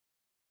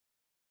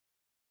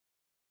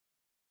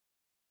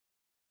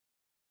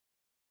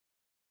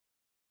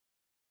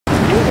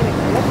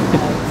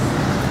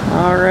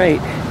All right.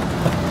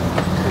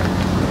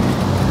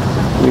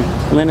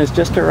 Lynn has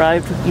just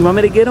arrived. You want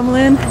me to get him,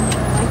 Lynn?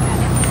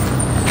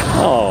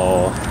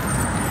 Oh,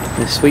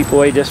 this sweet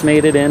boy just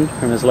made it in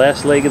from his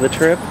last leg of the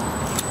trip.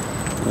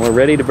 We're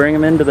ready to bring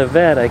him into the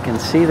vet. I can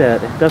see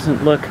that. It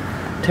doesn't look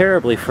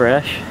terribly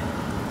fresh,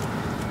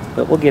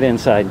 but we'll get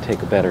inside and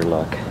take a better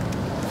look.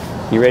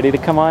 You ready to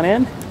come on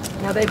in?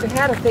 Now, they've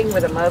had a thing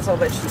with a muzzle,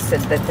 but she said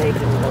that they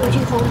didn't really... Would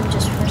you hold him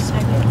just for a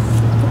second?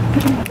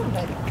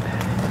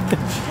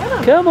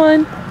 Come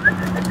on.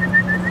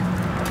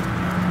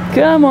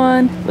 Come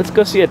on. Let's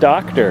go see a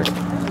doctor. Come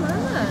on.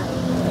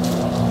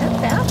 How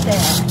about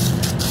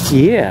that?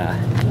 Yeah.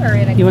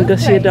 You want to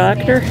go see a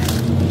doctor?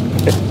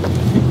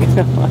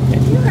 Come on.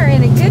 You are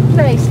in a good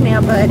place now,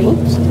 buddy.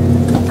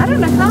 I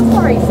don't know how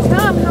far he's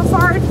come. How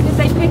far did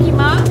they pick him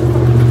up?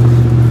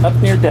 Up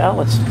near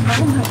Dallas.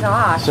 Oh my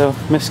gosh. So,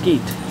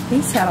 Mesquite.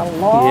 He's had a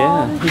long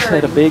Yeah, he's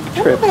had a big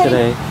trip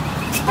today.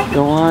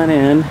 Go on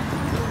in.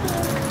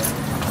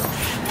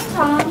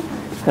 Tom.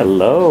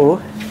 Hello.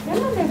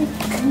 Come on, baby.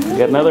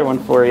 Got another one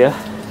for you.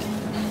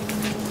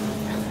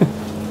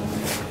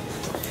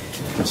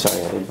 I'm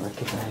sorry, I didn't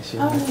recognize you.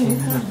 I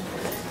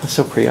was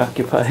so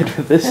preoccupied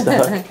with this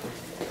stuff.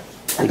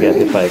 You got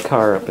hit by a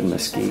car up in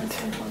Mesquite.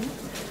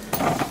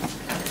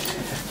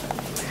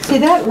 See,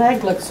 that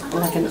leg looks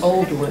like an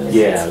old one.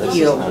 Yeah, this is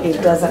healed. not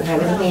It doesn't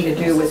have anything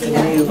to do with the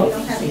new. I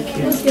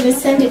was going to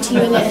send it to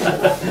you,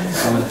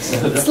 and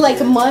it's like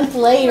a month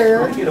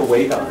later. Get a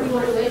weight on it.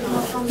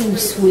 You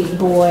sweet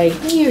boy.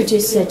 You're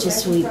just such a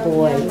sweet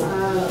boy.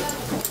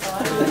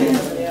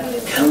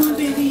 Come on,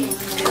 baby.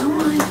 Come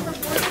on.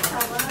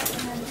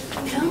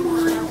 Come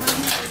on.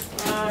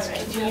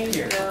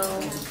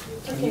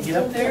 Can you get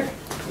up there?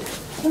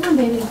 Come on,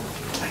 baby. I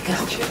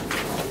got you.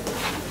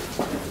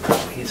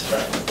 He's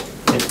about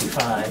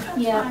 55.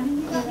 Yeah.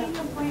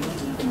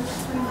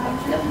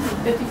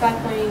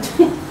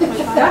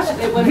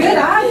 55.25. Good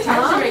eye,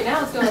 Tom. Right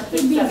now it's going up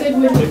It'd be good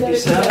when we go to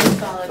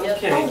 57?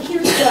 Okay.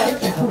 Here's the...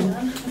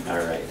 All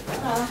right.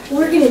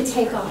 We're going to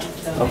take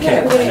off. Okay,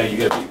 I know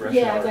you got to be rushed.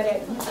 Yeah, I got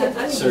it.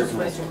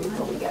 Certainly.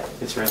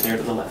 It's right there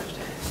to the left.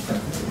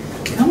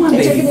 Come on,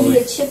 Is there baby going to be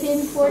boy. a chip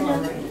in for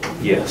him?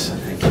 Yes, I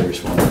think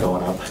there's one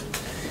going up.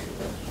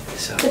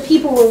 So, The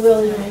people were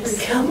really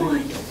nice. come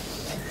on.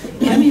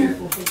 Come here.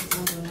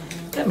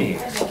 Come here.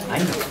 I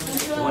know.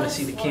 You want to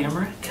see the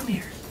camera? Come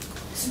here.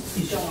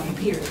 Come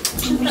here.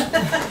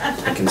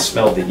 I can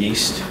smell the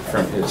yeast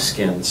from his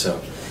skin, so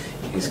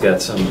he's got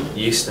some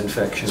yeast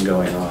infection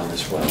going on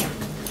as well.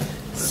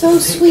 So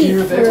sweet care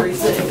of for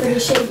everything. the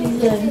shape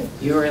he's in.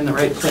 You're in the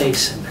right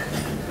place, and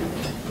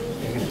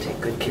you're going to take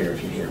good care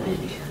of you here,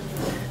 baby.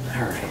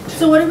 All right.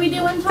 So what are we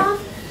doing, Tom?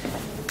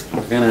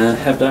 We're going to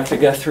have Dr.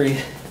 Guthrie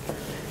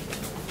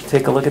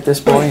take a look at this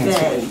boy.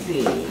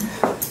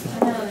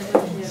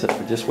 So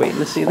we're just waiting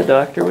to see the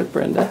doctor with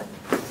Brenda.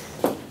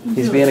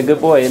 He's being a good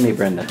boy, isn't he,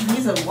 Brenda?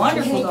 He's a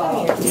wonderful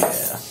dog. Yeah.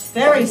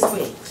 Very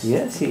sweet.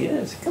 Yes, he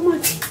is. Come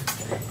on.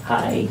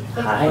 Hi.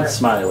 Hi,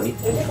 Smiley.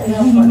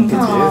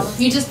 Good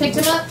You just picked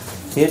him up?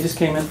 He just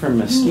came in from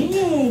Mesquite.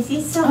 Yes,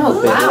 he's so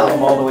Oh, They good. drove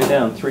him all the way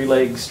down, 3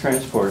 legs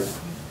transport,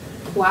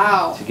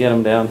 Wow. to get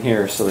him down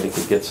here so that he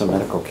could get some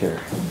medical care.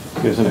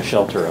 He was in a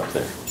shelter up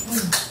there.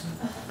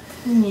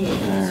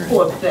 Yes,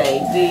 poor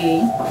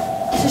baby.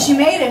 So she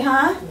made it,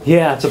 huh?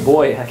 Yeah, it's a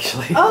boy,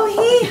 actually. Oh,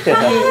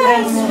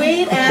 As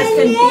sweet as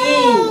can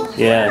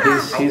be. Yeah,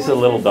 he's a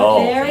little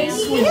doll. Very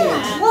sweet.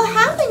 What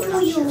happened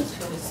to you?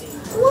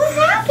 What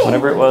happened?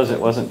 Whenever it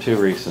wasn't too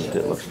recent.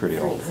 It looks pretty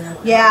old.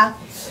 Yeah.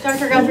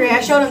 Dr. Guthrie,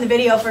 I showed him the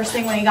video first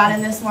thing when he got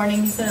in this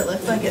morning. He said it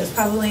looked like it was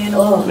probably an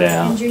old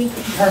Yeah. injury.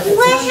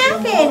 What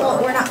happened?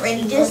 Well, we're not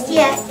ready just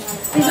yet.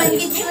 We want to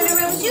get you in a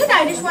room soon.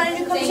 I just wanted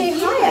to come say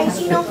hi. I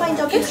see no kinds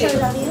of pictures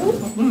of you.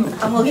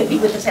 I'm gonna get me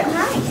with the sound.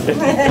 Hi.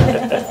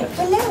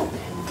 Hello.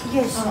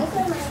 Yes.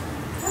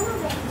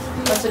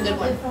 That's a good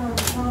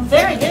one.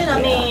 Very good.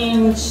 I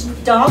mean,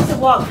 dogs have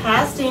walked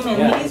past him and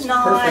Yeah, he's it's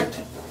not. perfect.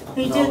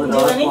 He All didn't the do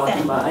dogs walking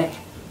anything. by.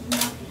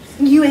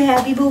 You a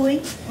happy boy?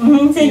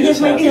 Mm-hmm. Say He yes,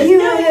 is my happy. dear.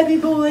 You a happy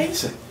boy?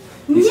 He's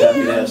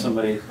happy to have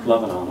somebody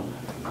loving on him.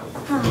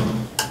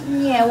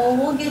 Yeah, well,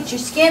 we'll get your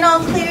skin all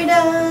cleared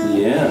up.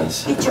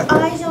 Yes. Get your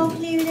eyes all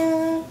cleared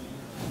up.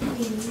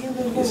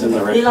 He's in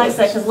the right He likes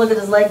that place. because look at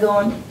his leg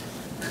going.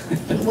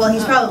 Well,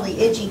 he's probably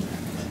itchy.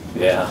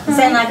 Yeah.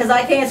 Saying like, because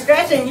I can't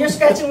scratch it and you're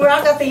scratching where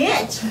I got the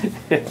itch.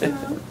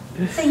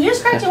 Say, you're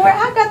scratching where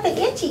I got the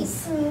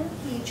itchies.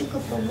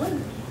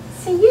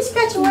 Say, you're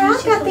scratching where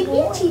I got the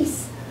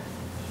itchies.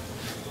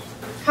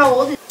 How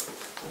old is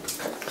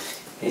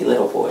Hey,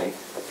 little boy.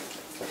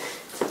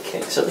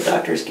 Okay, so the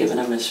doctor's given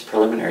him his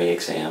preliminary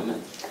exam,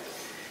 and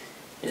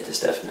it is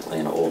definitely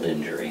an old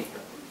injury.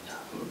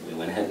 We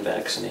went ahead and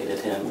vaccinated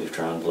him. We've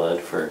drawn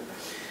blood for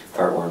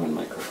heartworm and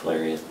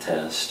microfilaria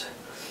test,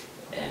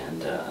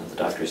 and the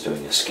doctor's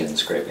doing a skin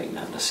scraping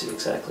now to see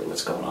exactly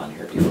what's going on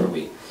here before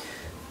we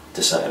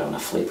decide on a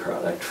flea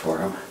product for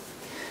him.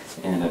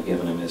 And I've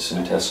given him his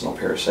intestinal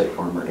parasite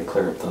wormer to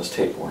clear up those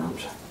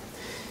tapeworms.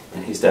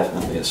 And he's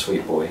definitely a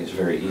sweet boy. He's a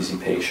very easy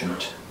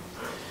patient.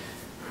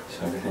 So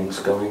So everything's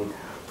going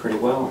pretty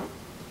well.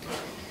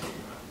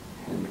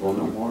 And we'll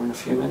know more in a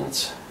few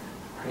minutes.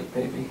 Right,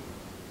 baby?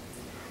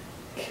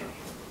 Okay.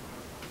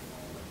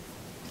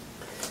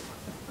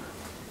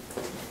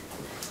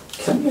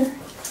 Come here.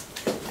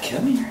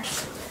 Come here.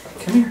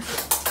 Come here.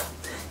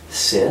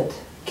 Sit.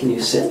 Can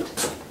you sit?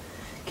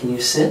 Can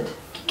you sit?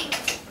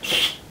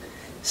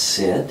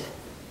 Sit.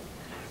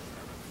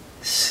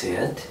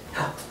 Sit.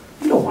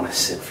 You don't want to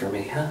sit for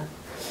me, huh?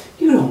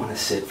 You don't want to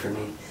sit for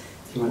me.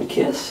 You want to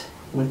kiss?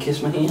 You want to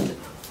kiss my hand?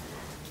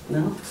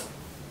 No?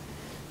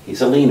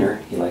 He's a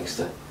leaner. He likes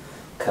to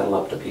cuddle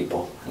up to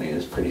people, and he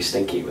is pretty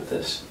stinky with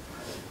this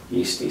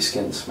yeasty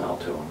skin smell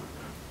to him.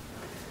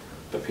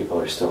 But people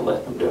are still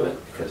letting him do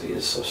it because he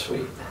is so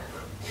sweet.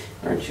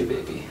 Aren't you,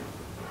 baby?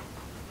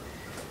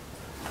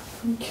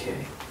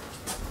 Okay.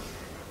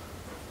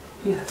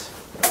 Yes.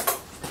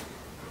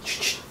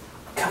 Shh,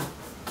 come.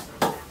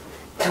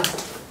 Come.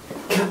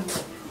 Come.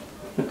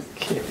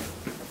 Okay.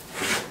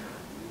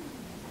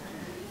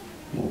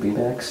 We'll be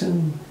back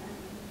soon.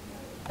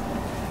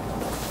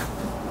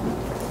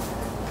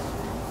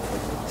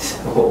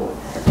 So,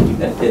 you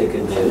got a bit of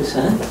good news,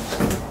 huh?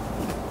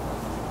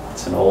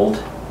 It's an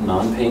old,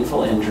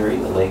 non-painful injury.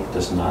 The leg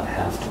does not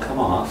have to come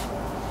off.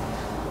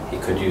 He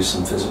could use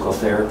some physical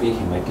therapy.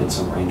 He might get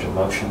some range of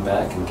motion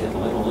back and get a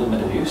little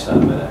limited use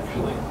out of it,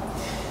 actually.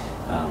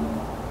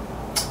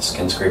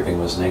 Skin scraping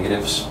was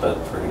negatives, but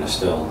we're going to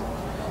still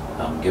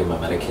give him a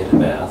medicated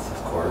bath,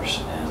 of course,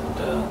 and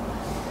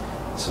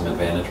some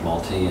Advantage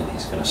Multi, and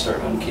he's going to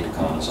start on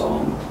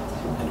ketoconazole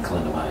and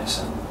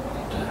clindamycin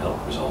to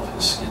help resolve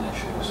his skin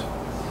issues.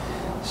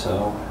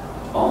 So,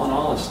 all in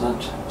all, it's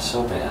not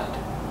so bad.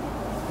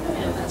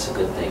 And that's a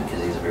good thing,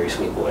 because he's a very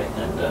sweet boy.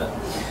 And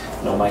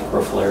no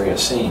microfilariae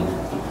seen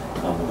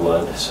on the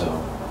blood, so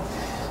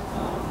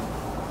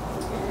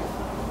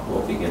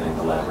we'll be getting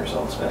the lab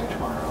results back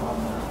tomorrow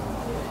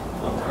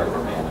on the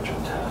hardware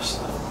management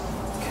test.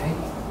 Okay?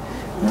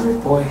 All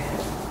right, boy.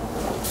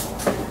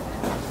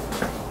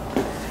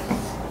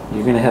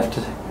 You're going to have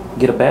to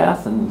get a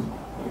bath and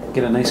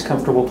get a nice,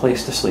 comfortable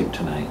place to sleep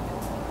tonight.